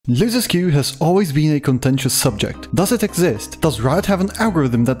Loser's queue has always been a contentious subject. Does it exist? Does Riot have an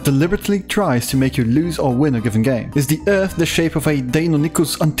algorithm that deliberately tries to make you lose or win a given game? Is the Earth the shape of a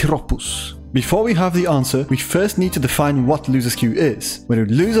Deinonychus Antiropus? Before we have the answer, we first need to define what Loser's queue is. When you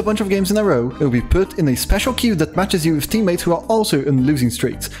lose a bunch of games in a row, it will be put in a special queue that matches you with teammates who are also in losing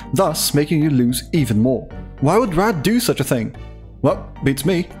streaks, thus making you lose even more. Why would Riot do such a thing? Well, beats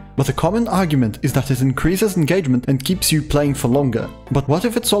me. But a common argument is that it increases engagement and keeps you playing for longer. But what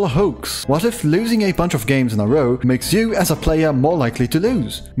if it's all a hoax? What if losing a bunch of games in a row makes you as a player more likely to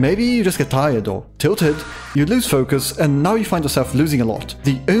lose? Maybe you just get tired or tilted, you lose focus, and now you find yourself losing a lot.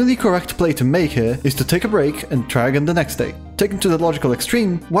 The only correct play to make here is to take a break and try again the next day. Taken to the logical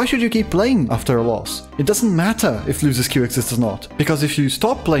extreme, why should you keep playing after a loss? It doesn't matter if Loser's queue exists or not, because if you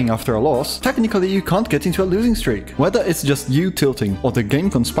stop playing after a loss, technically you can't get into a losing streak. Whether it's just you tilting or the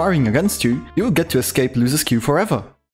game conspiring against you, you will get to escape Loser's queue forever.